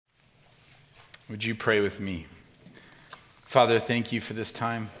Would you pray with me? Father, thank you for this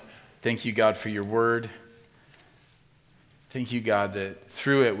time. Thank you, God, for your word. Thank you, God, that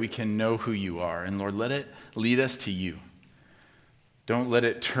through it we can know who you are. And Lord, let it lead us to you. Don't let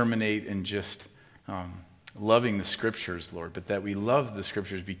it terminate in just loving the scriptures, Lord, but that we love the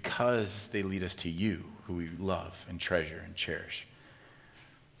scriptures because they lead us to you, who we love and treasure and cherish.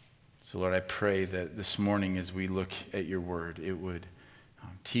 So, Lord, I pray that this morning as we look at your word, it would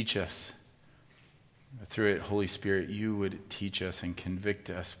teach us. Through it, Holy Spirit, you would teach us and convict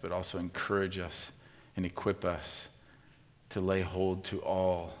us, but also encourage us and equip us to lay hold to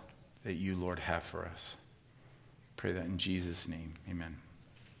all that you, Lord, have for us. Pray that in Jesus' name. Amen.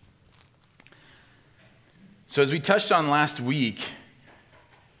 So as we touched on last week,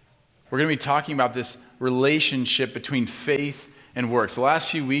 we're going to be talking about this relationship between faith and works. The last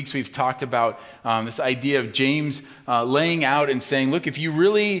few weeks we've talked about this idea of James laying out and saying, look, if you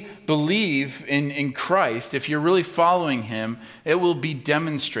really believe in Christ, if you're really following him, it will be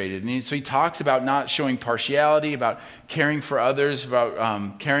demonstrated. And so he talks about not showing partiality, about caring for others,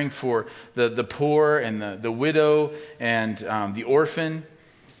 about caring for the poor and the widow and the orphan.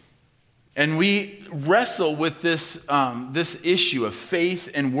 And we wrestle with this issue of faith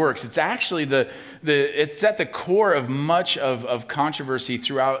and works. It's actually it's at the core of much of controversy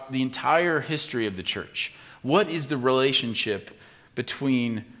throughout the entire history of the church. What is the relationship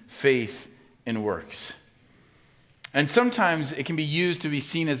between faith and works? And sometimes it can be used to be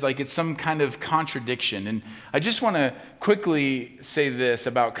seen as like it's some kind of contradiction. And I just want to quickly say this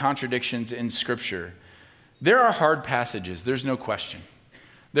about contradictions in Scripture. There are hard passages, there's no question.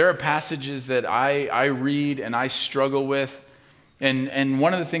 There are passages that I read and I struggle with. And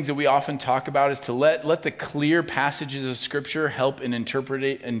one of the things that we often talk about is to let the clear passages of Scripture help in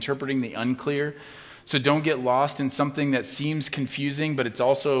interpreting the unclear. So don't get lost in something that seems confusing, but it's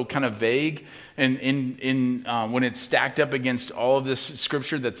also kind of vague. And when it's stacked up against all of this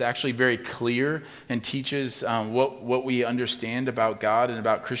Scripture that's actually very clear and teaches what we understand about God and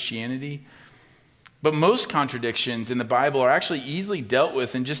about Christianity. But most contradictions in the Bible are actually easily dealt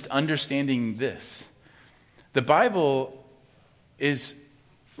with in just understanding this. The Bible is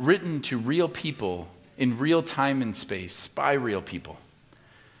written to real people in real time and space by real people.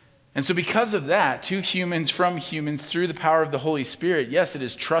 And so because of that, to humans from humans through the power of the Holy Spirit, yes, it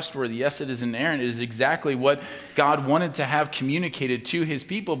is trustworthy. Yes, it is inerrant. It is exactly what God wanted to have communicated to his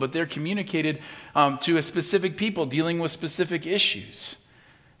people, but they're communicated to a specific people dealing with specific issues.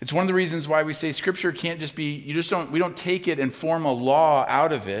 It's one of the reasons why we say Scripture can't just be, we don't take it and form a law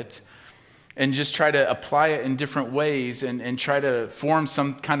out of it and just try to apply it in different ways and try to form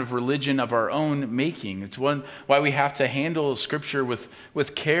some kind of religion of our own making. It's why we have to handle Scripture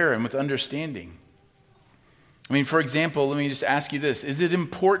with care and with understanding. I mean, for example, let me just ask you this. Is it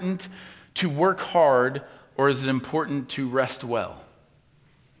important to work hard or is it important to rest well?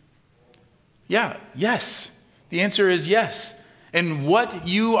 Yes. The answer is yes. And what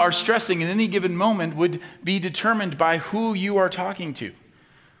you are stressing in any given moment would be determined by who you are talking to.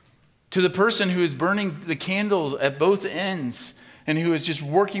 To the person who is burning the candles at both ends and who is just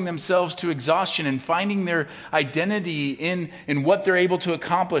working themselves to exhaustion and finding their identity in what they're able to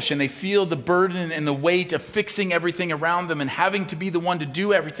accomplish, and they feel the burden and the weight of fixing everything around them and having to be the one to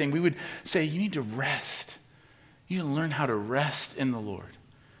do everything, we would say, you need to rest. You need to learn how to rest in the Lord.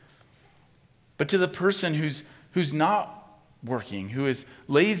 But to the person who's not working, who is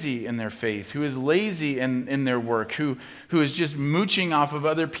lazy in their faith, who is lazy in their work, who is just mooching off of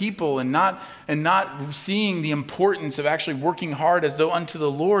other people and not seeing the importance of actually working hard as though unto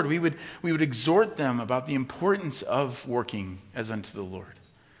the Lord, we would exhort them about the importance of working as unto the Lord.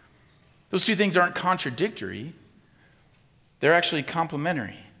 Those two things aren't contradictory. They're actually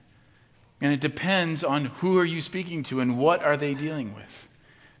complementary. And it depends on who are you speaking to and what are they dealing with.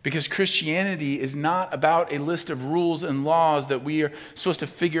 Because Christianity is not about a list of rules and laws that we are supposed to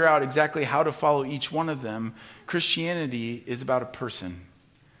figure out exactly how to follow each one of them. Christianity is about a person.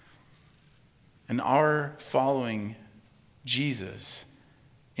 And our following Jesus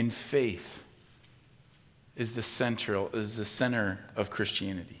in faith is the center of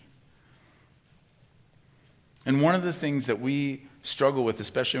Christianity. And one of the things that we struggle with,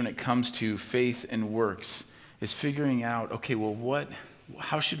 especially when it comes to faith and works, is figuring out, okay, well,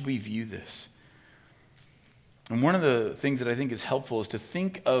 how should we view this? And one of the things that I think is helpful is to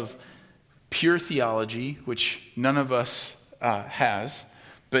think of pure theology, which none of us has.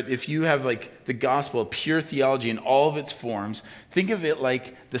 But if you have like the gospel, pure theology in all of its forms, think of it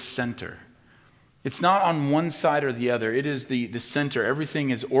like the center. It's not on one side or the other. It is the center. Everything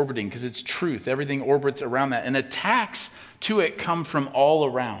is orbiting because it's truth. Everything orbits around that. And attacks to it come from all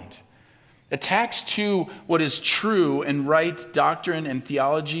around. Attacks to what is true and right doctrine and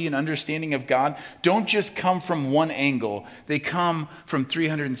theology and understanding of God don't just come from one angle. They come from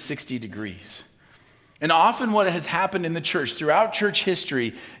 360 degrees. And often what has happened in the church throughout church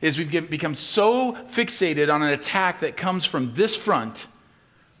history is we've become so fixated on an attack that comes from this front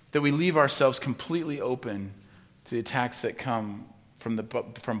that we leave ourselves completely open to the attacks that come from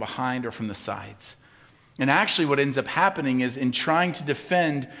behind or from the sides. And actually what ends up happening is in trying to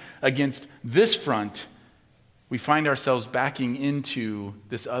defend against this front, we find ourselves backing into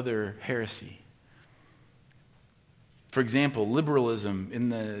this other heresy. For example, liberalism in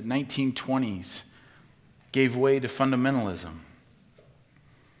the 1920s gave way to fundamentalism.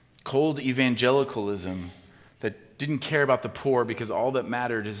 Cold evangelicalism that didn't care about the poor because all that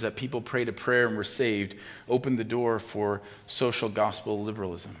mattered is that people prayed a prayer and were saved opened the door for social gospel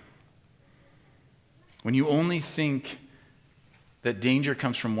liberalism. When you only think that danger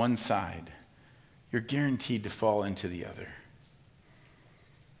comes from one side, you're guaranteed to fall into the other.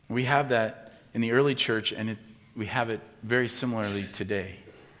 We have that in the early church, and we have it very similarly today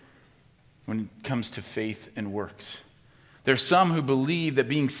when it comes to faith and works. There are some who believe that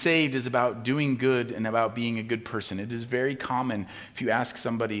being saved is about doing good and about being a good person. It is very common if you ask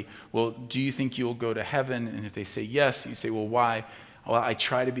somebody, well, do you think you'll go to heaven? And if they say yes, you say, well, why? Well, I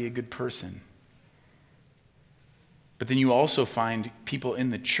try to be a good person. But then you also find people in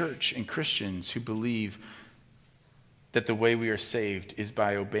the church and Christians who believe that the way we are saved is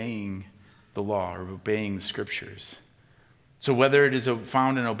by obeying the law or obeying the scriptures. So whether it is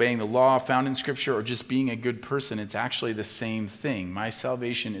found in obeying the law, found in scripture, or just being a good person, it's actually the same thing. My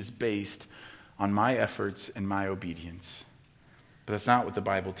salvation is based on my efforts and my obedience. But that's not what the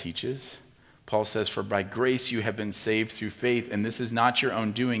Bible teaches. Paul says, for by grace you have been saved through faith, and this is not your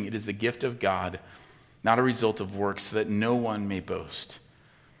own doing. It is the gift of God, not a result of works, so that no one may boast.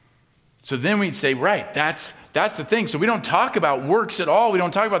 So then we'd say, right, that's the thing. So we don't talk about works at all. We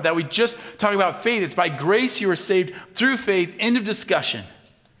don't talk about that. We just talk about faith. It's by grace you are saved through faith. End of discussion.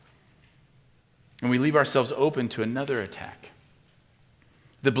 And we leave ourselves open to another attack.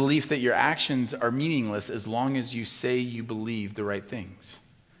 The belief that your actions are meaningless as long as you say you believe the right things.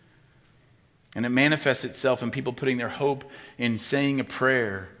 And it manifests itself in people putting their hope in saying a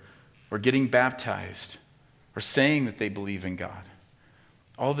prayer or getting baptized or saying that they believe in God.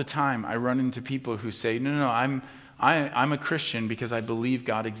 All the time, I run into people who say, no, I'm a Christian because I believe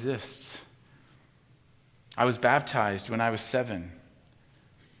God exists. I was baptized when I was 7.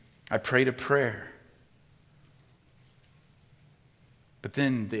 I prayed a prayer. But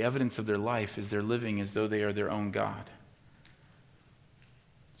then the evidence of their life is they're living as though they are their own God.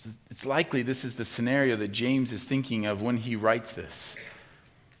 So it's likely this is the scenario that James is thinking of when he writes this.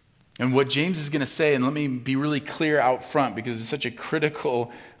 And what James is going to say, and let me be really clear out front because it's such a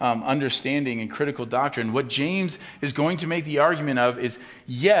critical understanding and critical doctrine. What James is going to make the argument of is,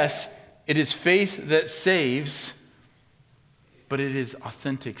 yes, it is faith that saves, but it is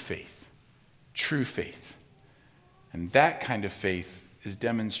authentic faith, true faith. And that kind of faith is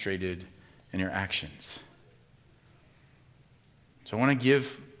demonstrated in your actions. So I want to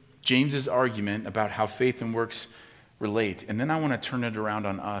give James's argument about how faith and works relate. And then I want to turn it around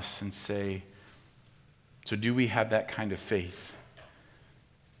on us and say, so do we have that kind of faith?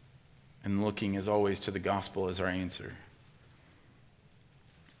 And looking, as always, to the gospel as our answer.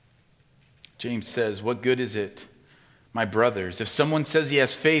 James says, what good is it, my brothers, if someone says he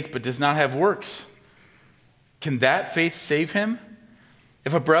has faith but does not have works? Can that faith save him?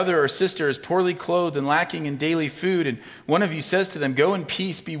 If a brother or sister is poorly clothed and lacking in daily food, and one of you says to them, go in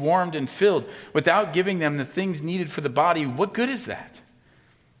peace, be warmed and filled, without giving them the things needed for the body, what good is that?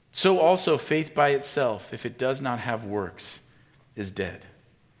 So also faith by itself, if it does not have works, is dead.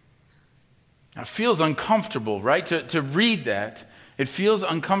 Now, it feels uncomfortable, right? To read that, it feels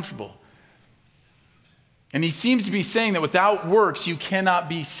uncomfortable. And he seems to be saying that without works, you cannot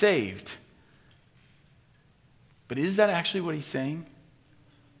be saved. But is that actually what he's saying?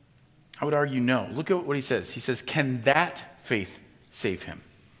 I would argue no. Look at what he says. He says, can that faith save him?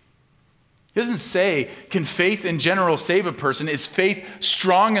 He doesn't say, can faith in general save a person? Is faith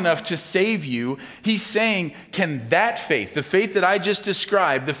strong enough to save you? He's saying, can that faith, the faith that I just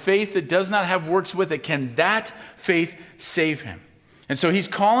described, the faith that does not have works with it, can that faith save him? And so he's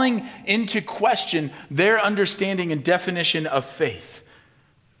calling into question their understanding and definition of faith.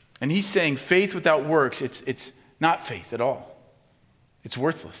 And he's saying faith without works, it's not faith at all. It's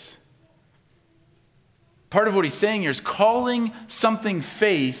worthless. Part of what he's saying here is calling something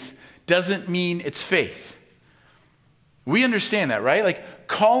faith doesn't mean it's faith. We understand that, right? Like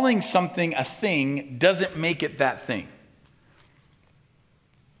calling something a thing doesn't make it that thing.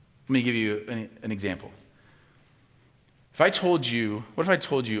 Let me give you an example. What if I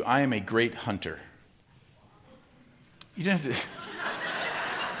told you I am a great hunter? You don't have to.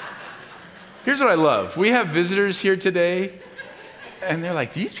 Here's what I love. We have visitors here today, and they're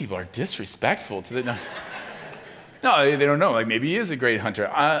like, these people are disrespectful to the... No, they don't know. Like, maybe he is a great hunter.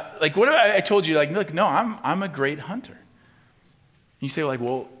 What if I told you, look, no, I'm a great hunter. You say,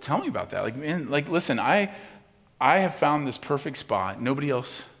 well, tell me about that. Listen, I have found this perfect spot. Nobody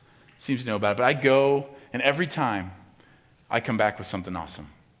else seems to know about it, but I go, and every time I come back with something awesome.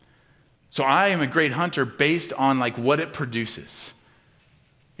 So I am a great hunter based on what it produces.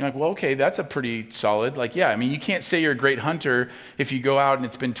 You're like, well, okay, that's a pretty solid, you can't say you're a great hunter if you go out and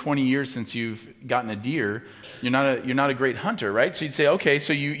it's been 20 years since you've gotten a deer. You're not a great hunter, right? So you'd say, okay,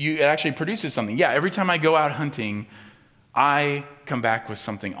 so it actually produces something. Yeah, every time I go out hunting, I come back with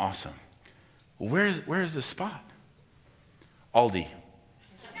something awesome. Well, where is the spot? Aldi.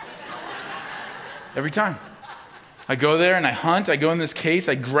 Every time. I go there and I hunt, I go in this case,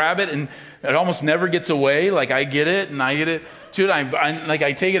 I grab it, and it almost never gets away. I get it, and I get it. Dude,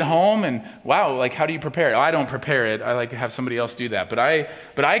 I take it home, and wow, how do you prepare it? I don't prepare it. I have somebody else do that. But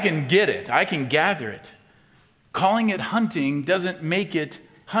I can get it. I can gather it. Calling it hunting doesn't make it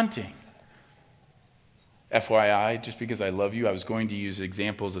hunting. FYI, just because I love you, I was going to use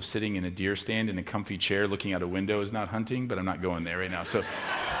examples of sitting in a deer stand in a comfy chair looking out a window is not hunting, but I'm not going there right now. So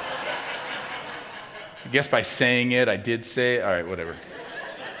I guess by saying it, I did say it. All right, whatever.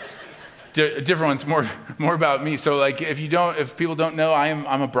 Different ones, more about me. So if people don't know,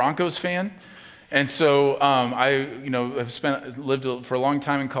 I'm a Broncos fan. And so I have lived for a long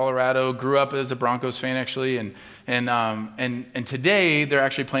time in Colorado, grew up as a Broncos fan actually, and today they're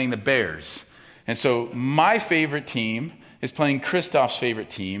actually playing the Bears. And so my favorite team is playing Christoph's favorite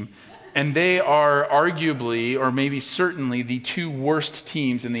team, and they are arguably, or maybe certainly, the two worst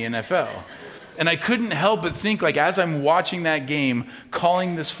teams in the NFL. And I couldn't help but think, as I'm watching that game,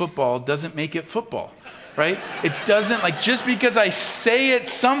 calling this football doesn't make it football, right? It doesn't, just because I say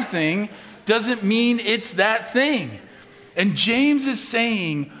it's something doesn't mean it's that thing. And James is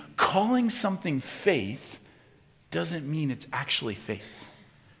saying, calling something faith doesn't mean it's actually faith.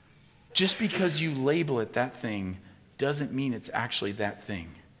 Just because you label it that thing doesn't mean it's actually that thing.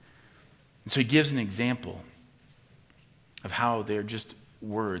 And so he gives an example of how they're just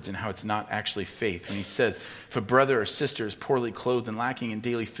words and how it's not actually faith. When he says, if a brother or sister is poorly clothed and lacking in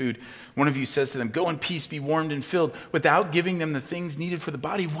daily food, one of you says to them, go in peace, be warmed and filled, without giving them the things needed for the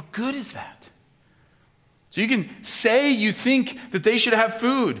body, what good is that? So you can say you think that they should have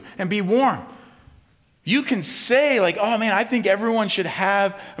food and be warm. You can say oh man, I think everyone should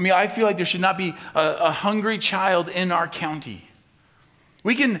have, I feel like there should not be a hungry child in our county.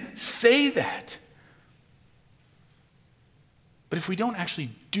 We can say that. But if we don't actually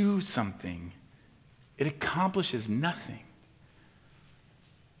do something, it accomplishes nothing.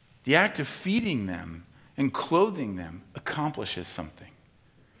 The act of feeding them and clothing them accomplishes something.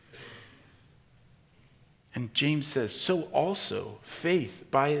 And James says, so also faith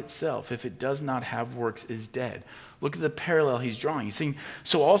by itself, if it does not have works, is dead. Look at the parallel he's drawing. He's saying,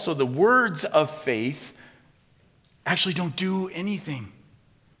 so also the words of faith actually don't do anything.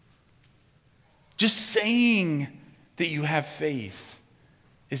 Just saying that you have faith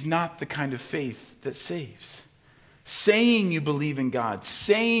is not the kind of faith that saves. Saying you believe in God,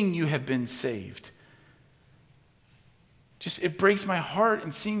 saying you have been saved. It breaks my heart,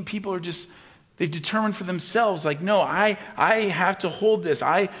 and seeing people they've determined for themselves, no, I have to hold this.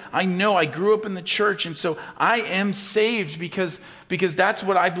 I know I grew up in the church, and so I am saved because that's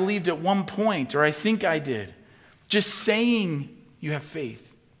what I believed at one point, or I think I did. Just saying you have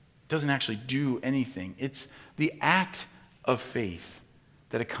faith doesn't actually do anything. It's the act of faith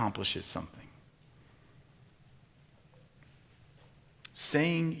that accomplishes something.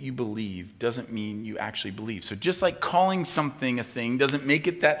 Saying you believe doesn't mean you actually believe. So just like calling something a thing doesn't make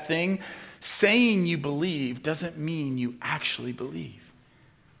it that thing, saying you believe doesn't mean you actually believe.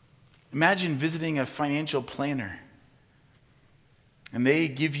 Imagine visiting a financial planner, and they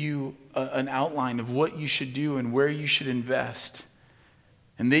give you an outline of what you should do and where you should invest.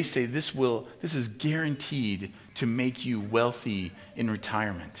 And they say this is guaranteed to make you wealthy in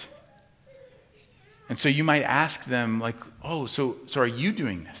retirement. And so you might ask them oh, so are you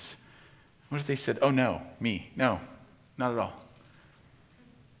doing this? What if they said, oh no, me, no, not at all.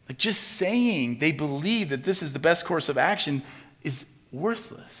 Just saying they believe that this is the best course of action is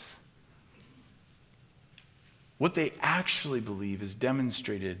worthless. What they actually believe is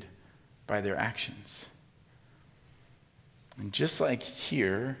demonstrated by their actions. And just like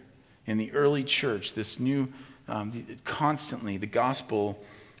here in the early church, this new, constantly, the gospel,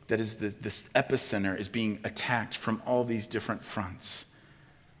 that is this epicenter is being attacked from all these different fronts.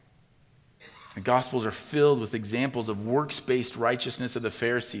 The Gospels are filled with examples of works-based righteousness of the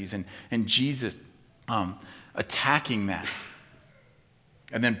Pharisees and Jesus attacking that.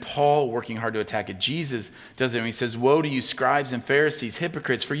 And then Paul working hard to attack it. Jesus does it and he says, "Woe to you, scribes and Pharisees,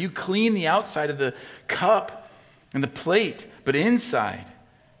 hypocrites, for you clean the outside of the cup and the plate, but inside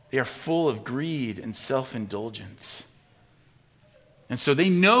they are full of greed and self-indulgence." And so they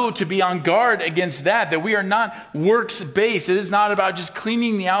know to be on guard against that we are not works-based. It is not about just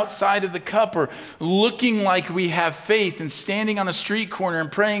cleaning the outside of the cup or looking like we have faith and standing on a street corner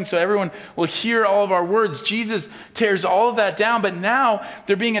and praying so everyone will hear all of our words. Jesus tears all of that down, but now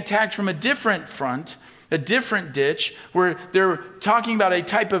they're being attacked from a different front, a different ditch, where they're talking about a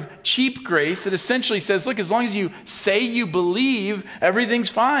type of cheap grace that essentially says, look, as long as you say you believe, everything's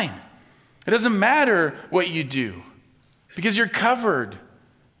fine. It doesn't matter what you do, because you're covered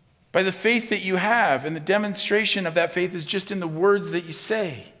by the faith that you have, and the demonstration of that faith is just in the words that you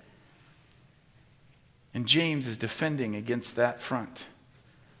say. And James is defending against that front.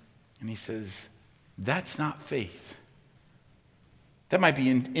 And he says, that's not faith. That might be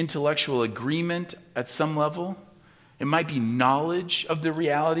an intellectual agreement at some level. It might be knowledge of the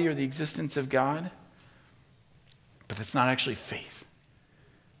reality or the existence of God. But that's not actually faith.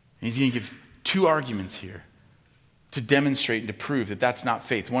 And he's going to give two arguments here to demonstrate and to prove that that's not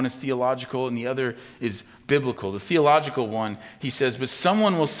faith. One is theological and the other is biblical. The theological one, he says, but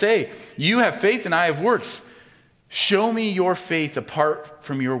someone will say, you have faith and I have works. Show me your faith apart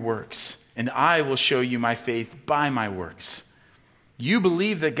from your works, and I will show you my faith by my works. You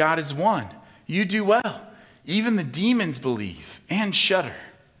believe that God is one. You do well. Even the demons believe and shudder.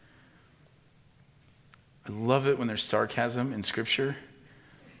 I love it when there's sarcasm in Scripture,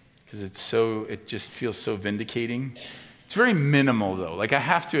 because it just feels so vindicating. It's very minimal, though. Like, I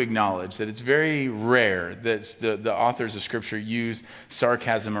have to acknowledge that it's very rare that the authors of Scripture use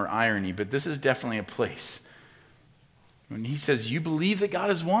sarcasm or irony, but this is definitely a place. When he says, you believe that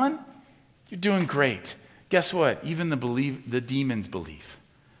God is one, you're doing great. Guess what? Even the demons believe.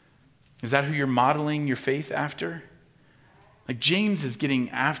 Is that who you're modeling your faith after? Like, James is getting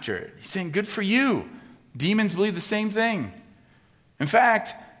after it. He's saying, good for you. Demons believe the same thing. In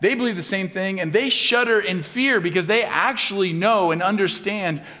fact, they believe the same thing, and they shudder in fear because they actually know and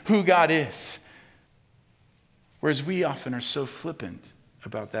understand who God is. Whereas we often are so flippant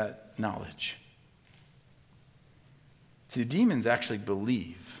about that knowledge. See, the demons actually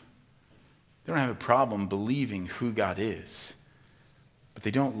believe. They don't have a problem believing who God is, but they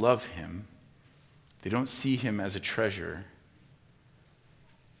don't love him. They don't see him as a treasure.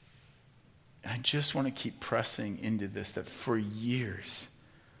 And I just want to keep pressing into this, that for years,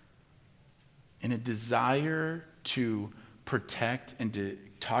 in a desire to protect and to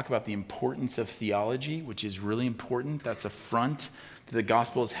talk about the importance of theology, which is really important, that's a front that the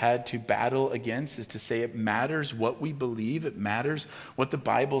gospel has had to battle against, is to say it matters what we believe, it matters what the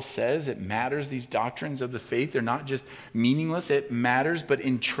Bible says, it matters these doctrines of the faith. They're not just meaningless, it matters, but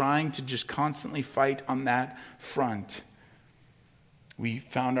in trying to just constantly fight on that front, we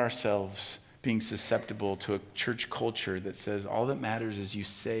found ourselves being susceptible to a church culture that says all that matters is you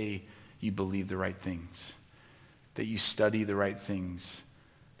say you believe the right things, that you study the right things,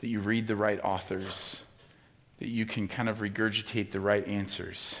 that you read the right authors, that you can kind of regurgitate the right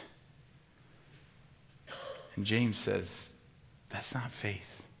answers. And James says, that's not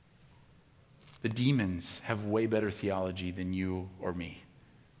faith. The demons have way better theology than you or me.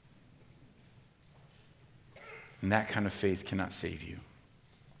 And that kind of faith cannot save you.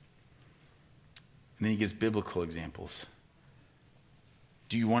 And then he gives biblical examples.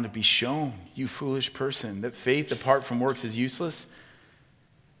 Do you want to be shown, you foolish person, that faith apart from works is useless?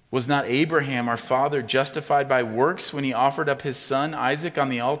 Was not Abraham, our father, justified by works when he offered up his son Isaac on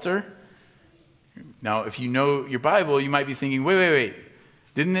the altar? Now, if you know your Bible, you might be thinking, wait.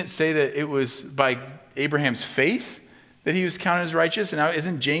 Didn't it say that it was by Abraham's faith that he was counted as righteous? And now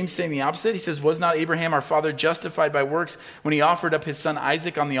isn't James saying the opposite? He says, was not Abraham, our father, justified by works when he offered up his son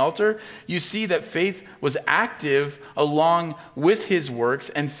Isaac on the altar? You see that faith was active along with his works,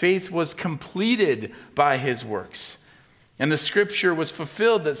 and faith was completed by his works. And the scripture was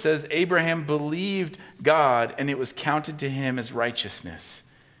fulfilled that says Abraham believed God, and it was counted to him as righteousness,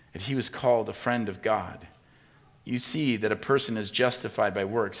 that he was called a friend of God. You see that a person is justified by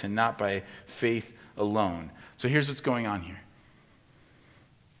works and not by faith alone. So here's what's going on here.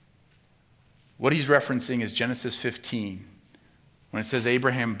 What he's referencing is Genesis 15, When it says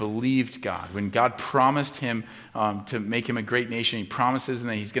Abraham believed God, when God promised him to make him a great nation, he promises and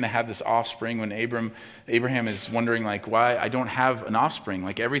that he's going to have this offspring. When Abraham is wondering, like, why I don't have an offspring?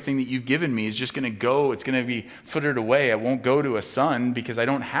 Like, everything that you've given me is just going to go. It's going to be frittered away. I won't go to a son because I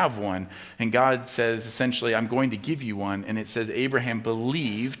don't have one. And God says, essentially, I'm going to give you one. And it says Abraham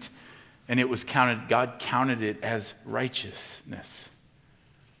believed, and it was counted. God counted it as righteousness.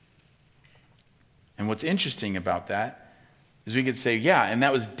 And what's interesting about that is we could say, yeah, and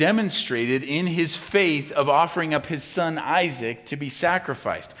that was demonstrated in his faith of offering up his son Isaac to be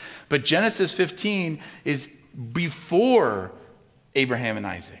sacrificed. But Genesis 15 is before Abraham and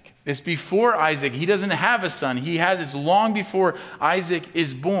Isaac. It's before Isaac. He doesn't have a son. It's long before Isaac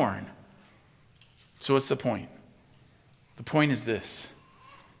is born. So what's the point? The point is this,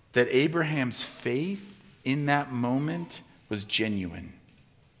 that Abraham's faith in that moment was genuine.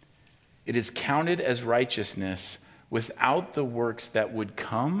 It is counted as righteousness without the works that would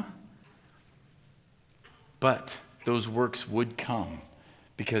come, but those works would come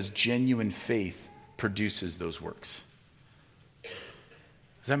because genuine faith produces those works.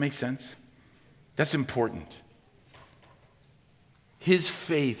 Does that make sense? That's important. His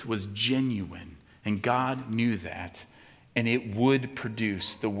faith was genuine, and God knew that, and it would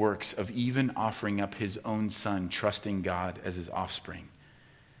produce the works of even offering up his own son, trusting God as his offspring.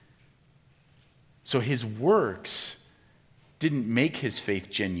 So his works didn't make his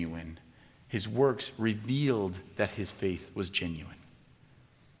faith genuine. His works revealed that his faith was genuine.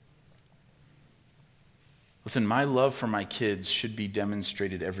 Listen, my love for my kids should be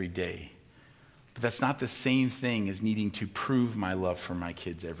demonstrated every day. But that's not the same thing as needing to prove my love for my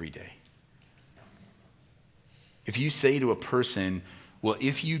kids every day. If you say to a person, well,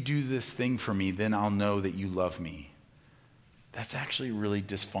 if you do this thing for me, then I'll know that you love me, that's actually really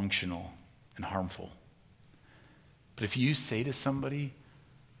dysfunctional and harmful. But if you say to somebody,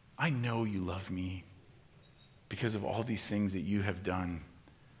 I know you love me because of all these things that you have done,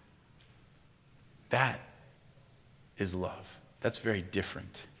 that is love. That's very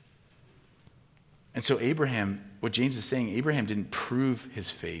different. And so Abraham, what James is saying, Abraham didn't prove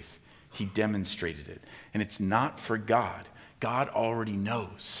his faith, he demonstrated it. And it's not for God. God already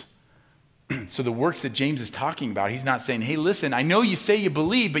knows. So the works that James is talking about, he's not saying, hey, listen, I know you say you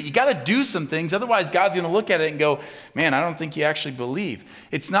believe, but you got to do some things. Otherwise, God's going to look at it and go, man, I don't think you actually believe.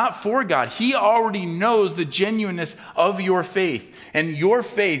 It's not for God. He already knows the genuineness of your faith. And your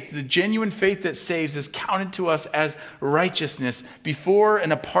faith, the genuine faith that saves, is counted to us as righteousness before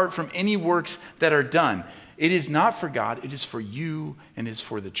and apart from any works that are done. It is not for God. It is for you and is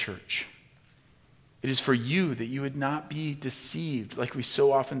for the church. It is for you that you would not be deceived like we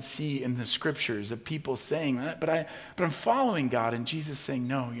so often see in the scriptures of people saying that, but I'm following God, and Jesus saying,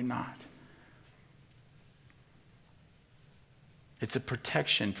 no, you're not. It's a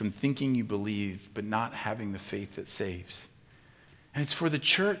protection from thinking you believe but not having the faith that saves. And it's for the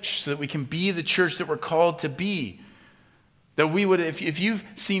church so that we can be the church that we're called to be. That we would, if you've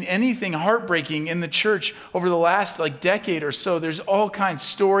seen anything heartbreaking in the church over the last decade or so, there's all kinds,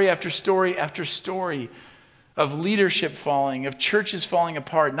 story after story after story of leadership falling, of churches falling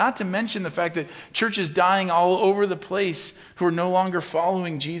apart, not to mention the fact that churches dying all over the place who are no longer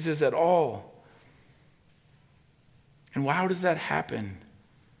following Jesus at all. And how does that happen?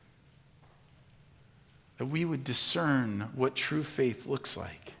 That we would discern what true faith looks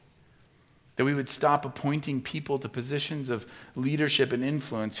like. That we would stop appointing people to positions of leadership and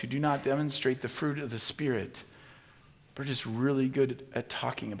influence who do not demonstrate the fruit of the Spirit, but are just really good at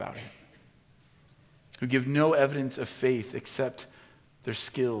talking about it. Who give no evidence of faith except their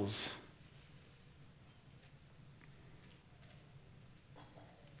skills.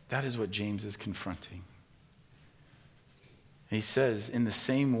 That is what James is confronting. And he says, in the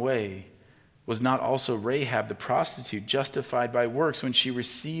same way, was not also Rahab the prostitute justified by works when she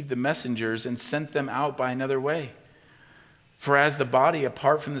received the messengers and sent them out by another way? For as the body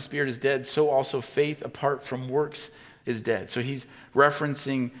apart from the Spirit is dead, so also faith apart from works is dead. So he's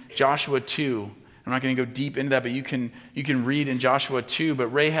referencing Joshua 2. I'm not going to go deep into that, but you can read in Joshua 2. But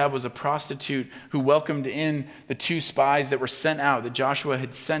Rahab was a prostitute who welcomed in the two spies that were sent out. That Joshua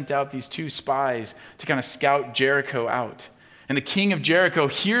had sent out these two spies to kind of scout Jericho out. And the king of Jericho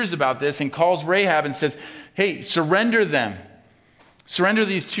hears about this and calls Rahab and says, hey, surrender them. Surrender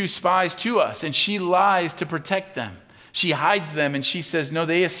these two spies to us. And she lies to protect them. She hides them and she says, no,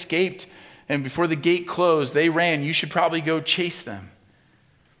 they escaped. And before the gate closed, they ran. You should probably go chase them.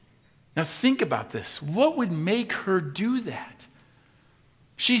 Now think about this. What would make her do that?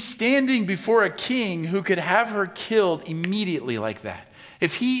 She's standing before a king who could have her killed immediately like that.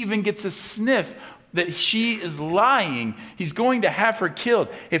 If he even gets a sniff that she is lying, he's going to have her killed.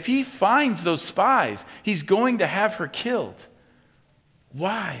 If he finds those spies, he's going to have her killed.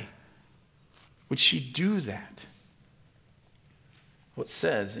 Why would she do that? Well, it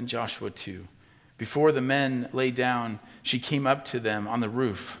says in Joshua 2, before the men lay down, she came up to them on the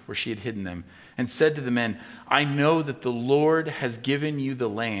roof where she had hidden them and said to the men, I know that the Lord has given you the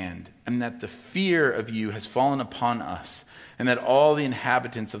land and that the fear of you has fallen upon us and that all the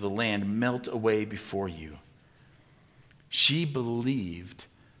inhabitants of the land melt away before you. She believed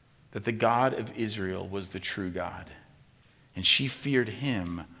that the God of Israel was the true God, and she feared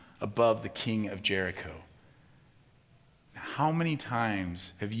him above the king of Jericho. How many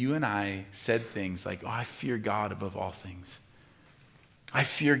times have you and I said things like, I fear God above all things. I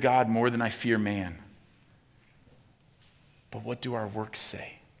fear God more than I fear man. But what do our works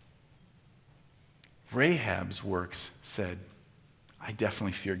say? Rahab's works said, I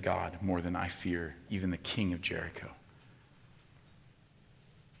definitely fear God more than I fear even the king of Jericho.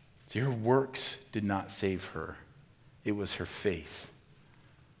 So her works did not save her. It was her faith.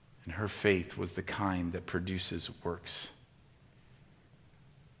 And her faith was the kind that produces works.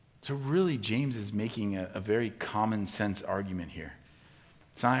 So really, James is making a very common sense argument here.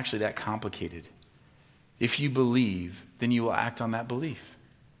 It's not actually that complicated. If you believe, then you will act on that belief.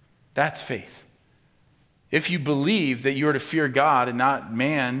 That's faith. If you believe that you are to fear God and not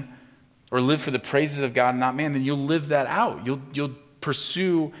man, or live for the praises of God and not man, then you'll live that out. You'll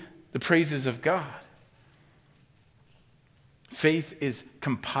pursue the praises of God. Faith is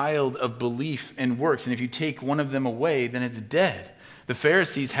compiled of belief and works, and if you take one of them away, then it's dead. The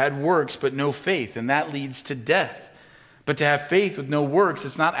Pharisees had works but no faith, and that leads to death. But to have faith with no works,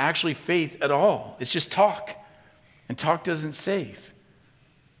 it's not actually faith at all. It's just talk, and talk doesn't save.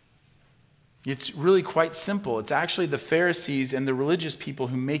 It's really quite simple. It's actually the Pharisees and the religious people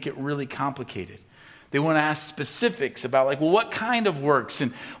who make it really complicated. They want to ask specifics about what kind of works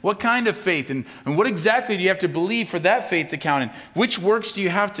and what kind of faith and what exactly do you have to believe for that faith to count and which works do you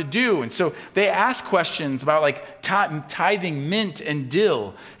have to do? And so they ask questions about tithing mint and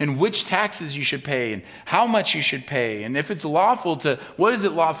dill and which taxes you should pay and how much you should pay and if it's lawful what is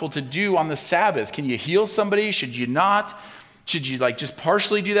it lawful to do on the Sabbath? Can you heal somebody? Should you not? Should you just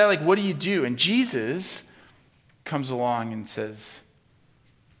partially do that? What do you do? And Jesus comes along and says,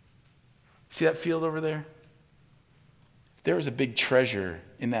 see that field over there? If there was a big treasure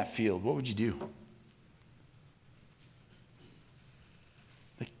in that field, what would you do?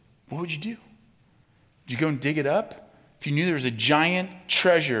 What would you do? Would you go and dig it up? If you knew there was a giant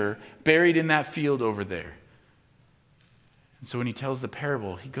treasure buried in that field over there. And so when he tells the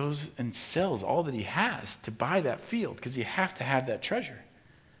parable, he goes and sells all that he has to buy that field because you have to have that treasure.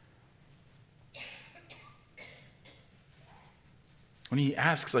 When he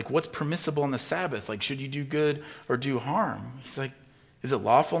asks, what's permissible on the Sabbath? Should you do good or do harm? He's like, is it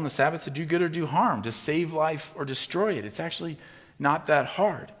lawful on the Sabbath to do good or do harm? To save life or destroy it? It's actually not that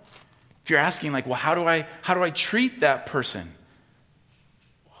hard. If you're asking, well, how do I treat that person?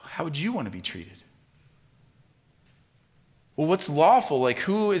 How would you want to be treated? Well, what's lawful?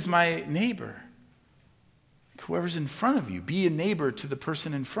 Who is my neighbor? Whoever's in front of you. Be a neighbor to the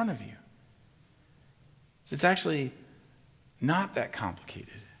person in front of you. So it's actually not that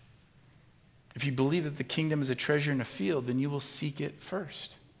complicated. If you believe that the kingdom is a treasure in a field, then you will seek it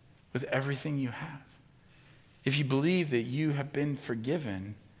first with everything you have. If you believe that you have been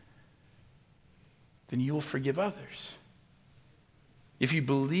forgiven, then you will forgive others. If you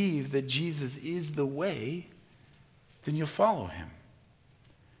believe that Jesus is the way, then you'll follow him.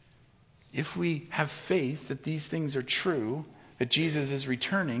 If we have faith that these things are true, that Jesus is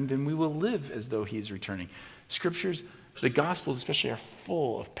returning, then we will live as though he is returning. Scriptures, the Gospels especially, are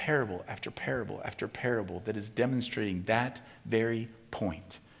full of parable after parable after parable that is demonstrating that very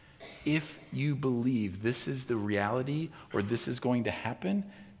point. If you believe this is the reality or this is going to happen,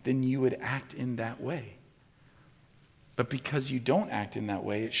 then you would act in that way. But because you don't act in that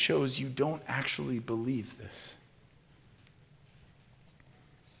way, it shows you don't actually believe this.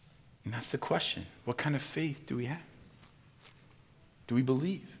 And that's the question. What kind of faith do we have? Do we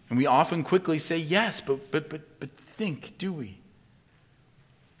believe? And we often quickly say yes, but think, do we?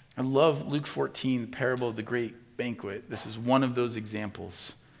 I love Luke 14, the parable of the great banquet. This is one of those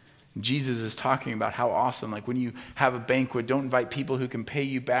examples. Jesus is talking about how awesome, when you have a banquet, don't invite people who can pay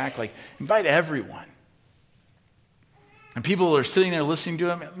you back, invite everyone. And people are sitting there listening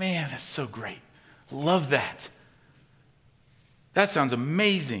to him, man, that's so great. Love that. That sounds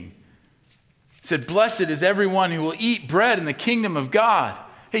amazing. He said, blessed is everyone who will eat bread in the kingdom of God.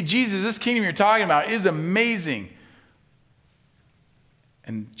 Hey, Jesus, this kingdom you're talking about is amazing.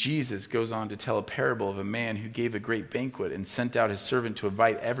 And Jesus goes on to tell a parable of a man who gave a great banquet and sent out his servant to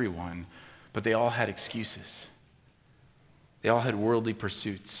invite everyone, but they all had excuses. They all had worldly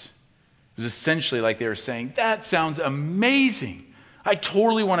pursuits. It was essentially like they were saying, that sounds amazing. I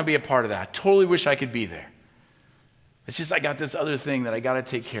totally want to be a part of that. I totally wish I could be there. It's just I got this other thing that I got to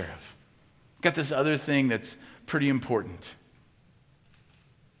take care of. I got this other thing that's pretty important.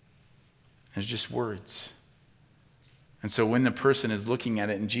 It's just words. And so when the person is looking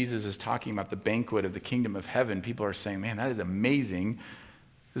at it and Jesus is talking about the banquet of the kingdom of heaven, people are saying, man, that is amazing.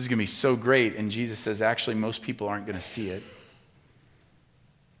 This is going to be so great. And Jesus says, actually, most people aren't going to see it.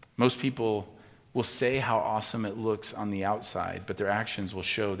 Most people will say how awesome it looks on the outside, but their actions will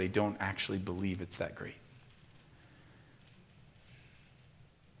show they don't actually believe it's that great.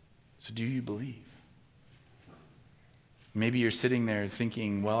 So do you believe? Maybe you're sitting there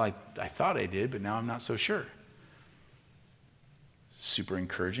thinking, well, I thought I did, but now I'm not so sure. Super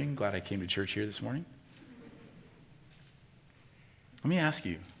encouraging. Glad I came to church here this morning. Let me ask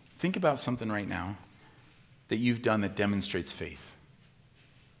you, think about something right now that you've done that demonstrates faith.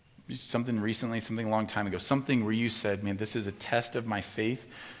 Something recently, something a long time ago, something where you said, man, this is a test of my faith.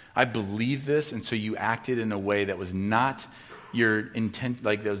 I believe this, and so you acted in a way that was not your intent,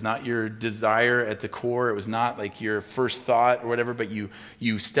 like that was not your desire at the core. It was not like your first thought or whatever, but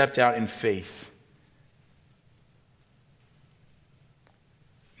you stepped out in faith.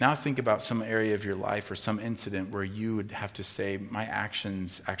 Now think about some area of your life or some incident where you would have to say, my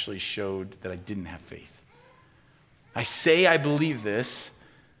actions actually showed that I didn't have faith. I say I believe this.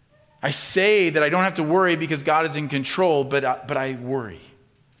 I say that I don't have to worry because God is in control, but I worry.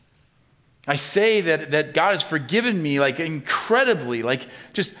 I say that God has forgiven me like incredibly, like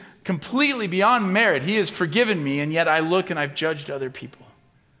just completely beyond merit. He has forgiven me, and yet I look and I've judged other people.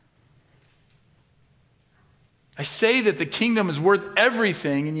 I say that the kingdom is worth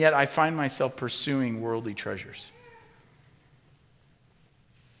everything, and yet I find myself pursuing worldly treasures.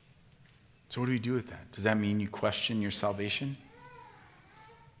 So what do we do with that? Does that mean you question your salvation?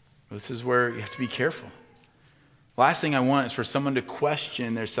 Well, this is where you have to be careful. Last thing I want is for someone to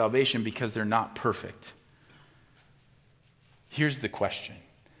question their salvation because they're not perfect. Here's the question.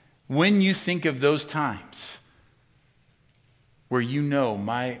 When you think of those times where you know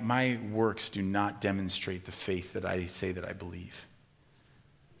my works do not demonstrate the faith that I say that I believe,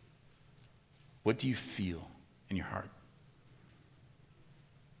 what do you feel in your heart?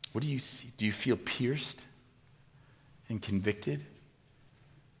 What do you see? Do you feel pierced and convicted?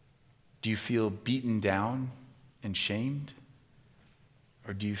 Do you feel beaten down and shamed?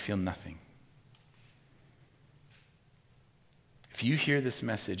 Or do you feel nothing? If you hear this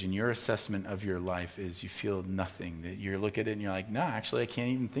message and your assessment of your life is you feel nothing, that you look at it and you're like, no, actually I can't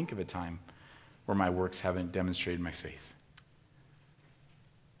even think of a time where my works haven't demonstrated my faith.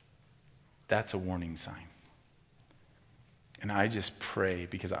 That's a warning sign. And I just pray,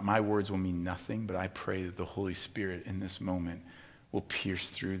 because my words will mean nothing, but I pray that the Holy Spirit in this moment will pierce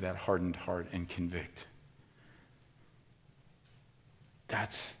through that hardened heart and convict.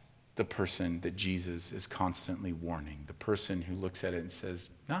 That's the person that Jesus is constantly warning. The person who looks at it and says,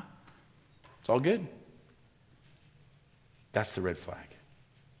 nah, it's all good. That's the red flag.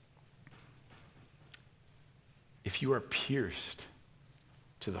 If you are pierced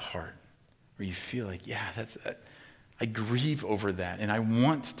to the heart, or you feel like, yeah, I grieve over that, and I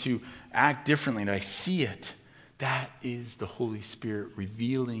want to act differently, and I see it, that is the Holy Spirit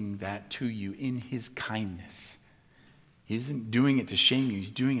revealing that to you in his kindness. He isn't doing it to shame you.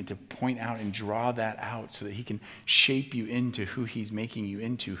 He's doing it to point out and draw that out so that he can shape you into who he's making you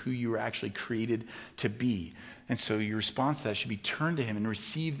into, who you were actually created to be. And so your response to that should be turn to him and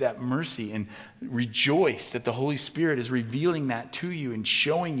receive that mercy and rejoice that the Holy Spirit is revealing that to you and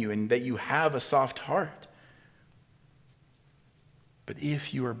showing you and that you have a soft heart. But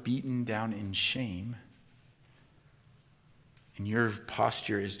if you are beaten down in shame, and your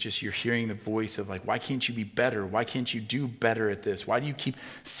posture is just you're hearing the voice of like, why can't you be better? Why can't you do better at this? Why do you keep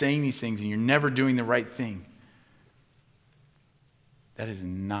saying these things and you're never doing the right thing? That is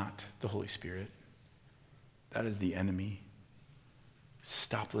not the Holy Spirit. That is the enemy.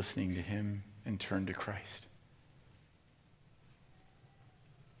 Stop listening to him and turn to Christ.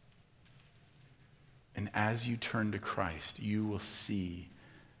 And as you turn to Christ, you will see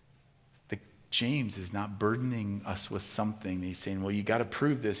James is not burdening us with something. He's saying, well, you got to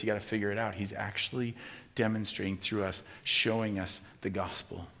prove this. You got to figure it out. He's actually demonstrating through us, showing us the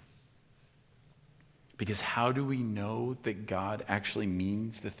gospel. Because how do we know that God actually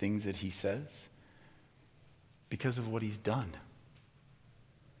means the things that he says? Because of what he's done.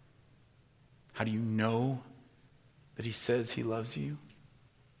 How do you know that he says he loves you?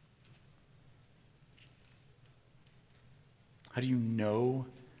 How do you know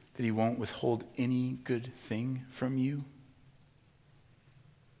that he won't withhold any good thing from you?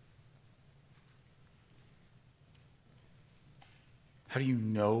 How do you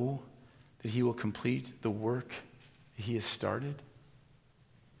know that he will complete the work that he has started?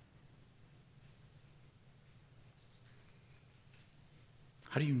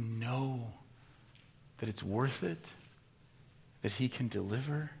 How do you know that it's worth it? That he can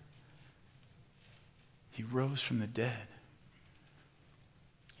deliver? He rose from the dead.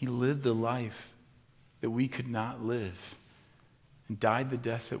 He lived the life that we could not live and died the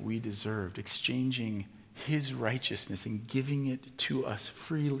death that we deserved, exchanging his righteousness and giving it to us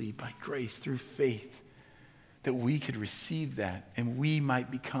freely by grace through faith, that we could receive that and we might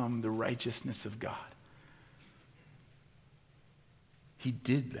become the righteousness of God. He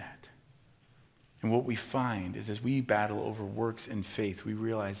did that. And what we find is as we battle over works and faith, we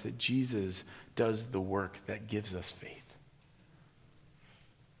realize that Jesus does the work that gives us faith.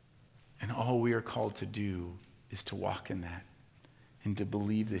 And all we are called to do is to walk in that and to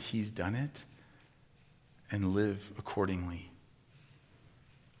believe that he's done it and live accordingly.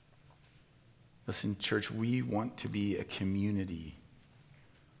 Listen, church, we want to be a community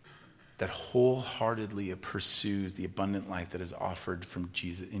that wholeheartedly pursues the abundant life that is offered from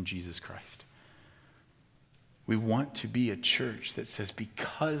Jesus in Jesus Christ. We want to be a church that says,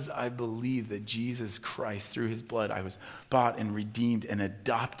 because I believe that Jesus Christ, through his blood, I was bought and redeemed and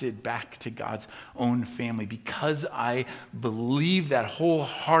adopted back to God's own family. Because I believe that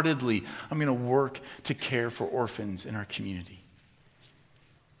wholeheartedly, I'm going to work to care for orphans in our community.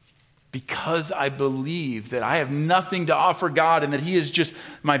 Because I believe that I have nothing to offer God and that he is just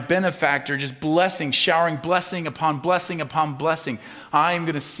my benefactor, just blessing, showering blessing upon blessing upon blessing, I am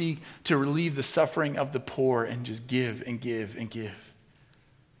going to seek to relieve the suffering of the poor and just give and give and give.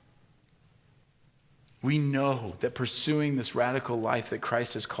 We know that pursuing this radical life that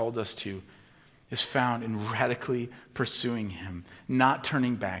Christ has called us to is found in radically pursuing him, not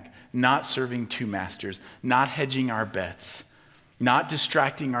turning back, not serving two masters, not hedging our bets, not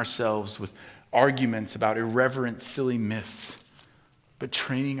distracting ourselves with arguments about irreverent, silly myths, but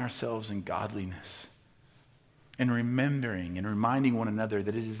training ourselves in godliness and remembering and reminding one another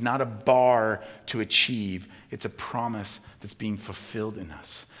that it is not a bar to achieve, it's a promise that's being fulfilled in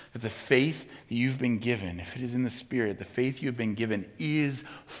us. That the faith that you've been given, if it is in the Spirit, the faith you've been given is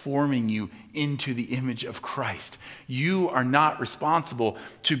forming you into the image of Christ. You are not responsible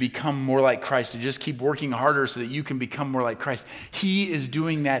to become more like Christ, to just keep working harder so that you can become more like Christ. He is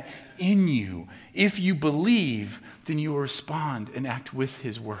doing that in you. If you believe, then you will respond and act with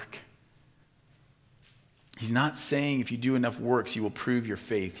his work. He's not saying if you do enough works, you will prove your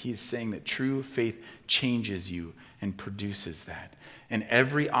faith. He is saying that true faith changes you and produces that. And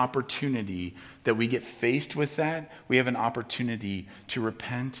every opportunity that we get faced with that, we have an opportunity to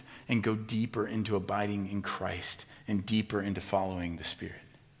repent and go deeper into abiding in Christ and deeper into following the Spirit.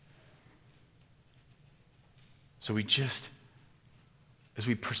 So as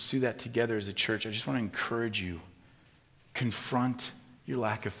we pursue that together as a church, I just want to encourage you, confront your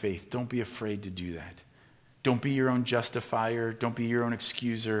lack of faith. Don't be afraid to do that. Don't be your own justifier. Don't be your own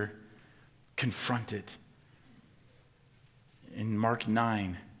excuser. Confront it. In Mark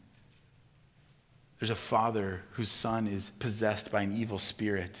 9, there's a father whose son is possessed by an evil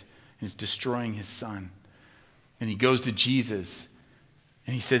spirit and is destroying his son. And he goes to Jesus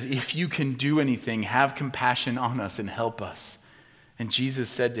and he says, if you can do anything, have compassion on us and help us. And Jesus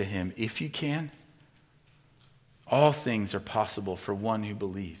said to him, if you can, all things are possible for one who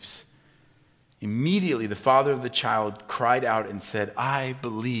believes. Immediately, the father of the child cried out and said, I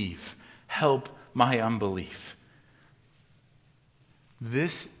believe, help my unbelief.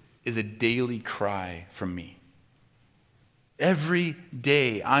 This is a daily cry from me. Every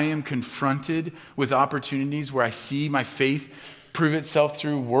day I am confronted with opportunities where I see my faith prove itself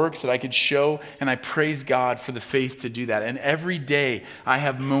through works that I could show, and I praise God for the faith to do that. And every day I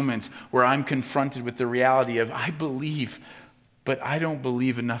have moments where I'm confronted with the reality of I believe, but I don't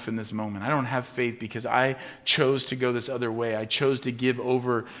believe enough in this moment. I don't have faith because I chose to go this other way. I chose to give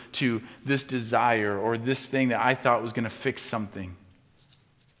over to this desire or this thing that I thought was going to fix something.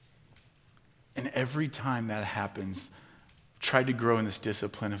 And every time that happens, I've tried to grow in this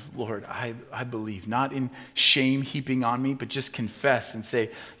discipline of, Lord, I believe, not in shame heaping on me, but just confess and say,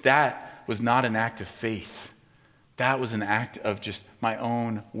 that was not an act of faith. That was an act of just my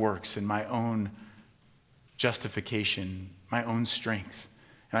own works and my own justification, my own strength.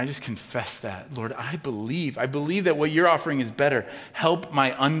 And I just confess that, Lord, I believe that what you're offering is better. Help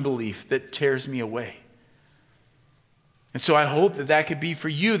my unbelief that tears me away. And so I hope that that could be for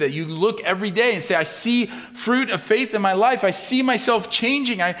you, that you look every day and say, I see fruit of faith in my life. I see myself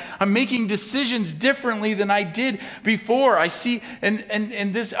changing. I'm making decisions differently than I did before. I see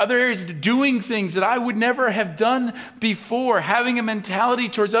in this other areas doing things that I would never have done before, having a mentality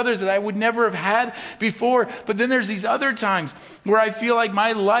towards others that I would never have had before. But then there's these other times where I feel like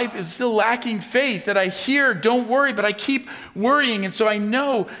my life is still lacking faith, that I hear, don't worry, but I keep worrying. And so I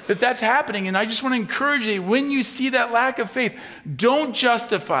know that that's happening. And I just want to encourage you, when you see that lack of faith, don't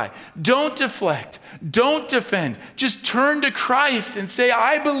justify, don't deflect, don't defend. Just turn to Christ and say,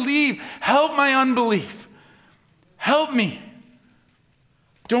 I believe, help my unbelief. Help me.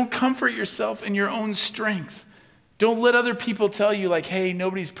 Don't comfort yourself in your own strength. Don't let other people tell you like, hey,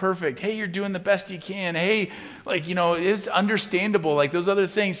 nobody's perfect. Hey, you're doing the best you can. Hey, it's understandable. Like those other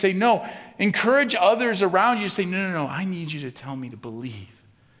things. Say, no, encourage others around you to say, no, I need you to tell me to believe.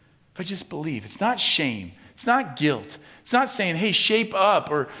 If I just believe, it's not shame. It's not guilt. It's not saying, hey, shape up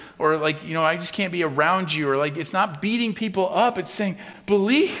or I just can't be around you, or it's not beating people up. It's saying,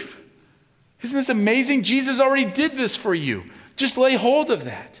 believe. Isn't this amazing? Jesus already did this for you. Just lay hold of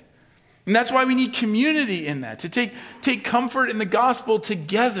that. And that's why we need community in that, to take comfort in the gospel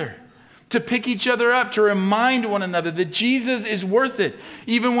together, to pick each other up, to remind one another that Jesus is worth it,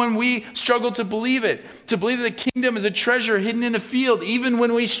 even when we struggle to believe it, to believe that the kingdom is a treasure hidden in a field, even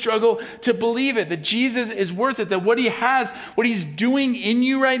when we struggle to believe it, that Jesus is worth it, that what he has, what he's doing in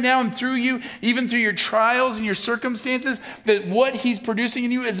you right now and through you, even through your trials and your circumstances, that what he's producing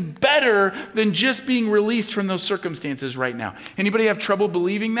in you is better than just being released from those circumstances right now. Anybody have trouble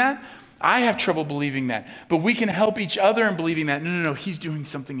believing that? I have trouble believing that, but we can help each other in believing that. No, he's doing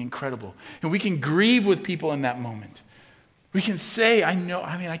something incredible. And we can grieve with people in that moment. We can say, I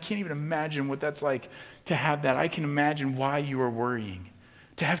can't even imagine what that's like to have that. I can imagine why you are worrying.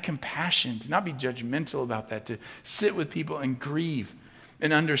 To have compassion, to not be judgmental about that, to sit with people and grieve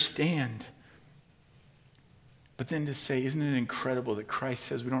and understand. But then to say, isn't it incredible that Christ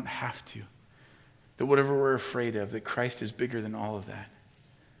says we don't have to? That whatever we're afraid of, that Christ is bigger than all of that.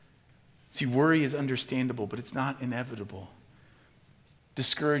 See, worry is understandable, but it's not inevitable.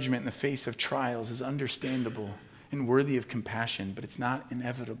 Discouragement in the face of trials is understandable and worthy of compassion, but it's not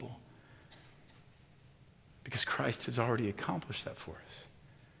inevitable. Because Christ has already accomplished that for us.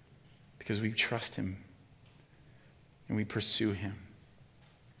 Because we trust him and we pursue him.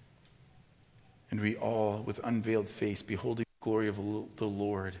 And we all, with unveiled face, beholding the glory of the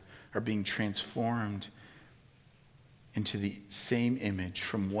Lord, are being transformed into the same image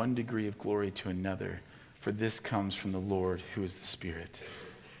from one degree of glory to another, for this comes from the Lord who is the Spirit.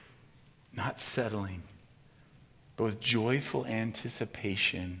 Not settling, but with joyful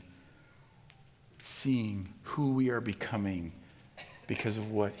anticipation, seeing who we are becoming because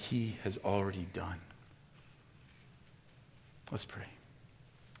of what he has already done. Let's pray.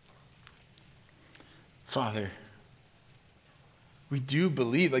 Father, we do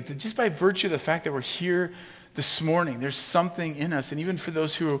believe, just by virtue of the fact that we're here this morning, there's something in us. And even for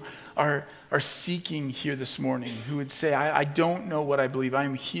those who are seeking here this morning, who would say, I don't know what I believe.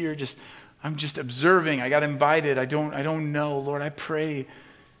 I'm here I'm just observing. I got invited. I don't know. Lord, I pray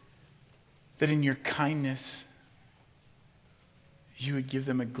that in your kindness, you would give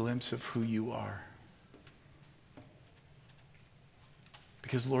them a glimpse of who you are.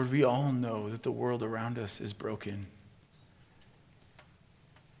 Because Lord, we all know that the world around us is broken.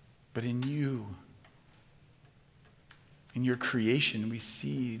 But in you, in your creation, we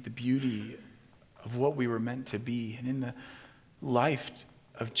see the beauty of what we were meant to be. And in the life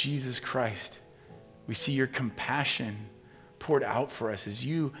of Jesus Christ, we see your compassion poured out for us as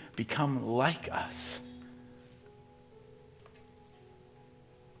you become like us.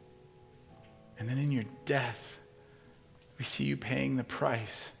 And then in your death, we see you paying the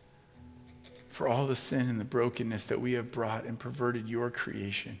price for all the sin and the brokenness that we have brought and perverted your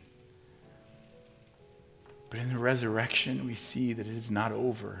creation. But in the resurrection, we see that it is not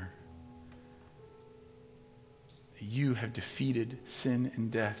over. You have defeated sin and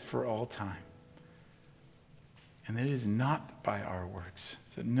death for all time. And that it is not by our works,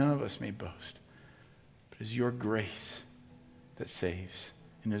 so that none of us may boast, but it is your grace that saves.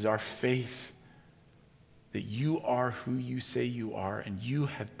 And it is our faith that you are who you say you are, and you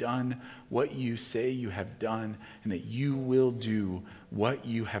have done what you say you have done, and that you will do what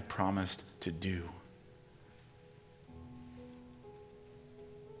you have promised to do.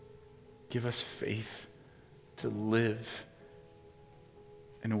 Give us faith to live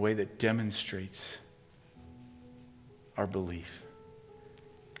in a way that demonstrates our belief.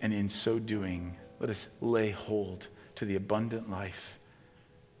 And in so doing, let us lay hold to the abundant life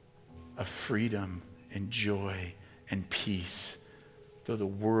of freedom and joy and peace, though the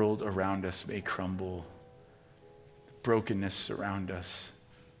world around us may crumble, brokenness around us.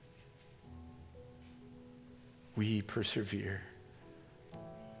 We persevere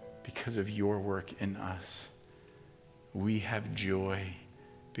because of your work in us. We have joy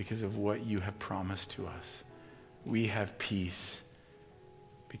because of what you have promised to us. We have peace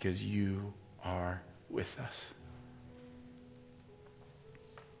because you are with us.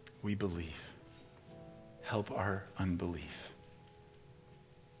 We believe. Help our unbelief.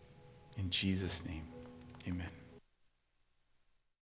 In Jesus' name, amen.